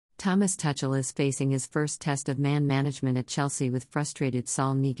Thomas Tuchel is facing his first test of man management at Chelsea with frustrated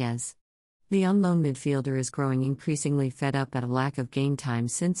Saul Niguez. The on-loan midfielder is growing increasingly fed up at a lack of game time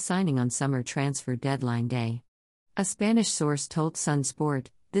since signing on summer transfer deadline day. A Spanish source told Sun Sport,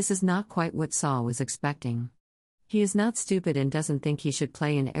 "This is not quite what Saul was expecting. He is not stupid and doesn't think he should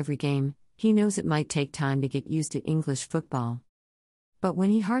play in every game. He knows it might take time to get used to English football. But when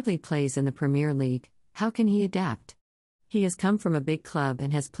he hardly plays in the Premier League, how can he adapt? He has come from a big club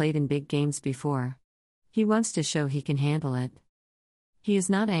and has played in big games before. He wants to show he can handle it. He is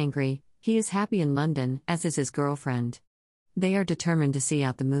not angry, he is happy in London, as is his girlfriend. They are determined to see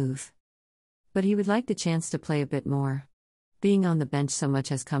out the move. But he would like the chance to play a bit more. Being on the bench so much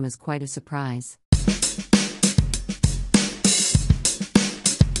has come as quite a surprise."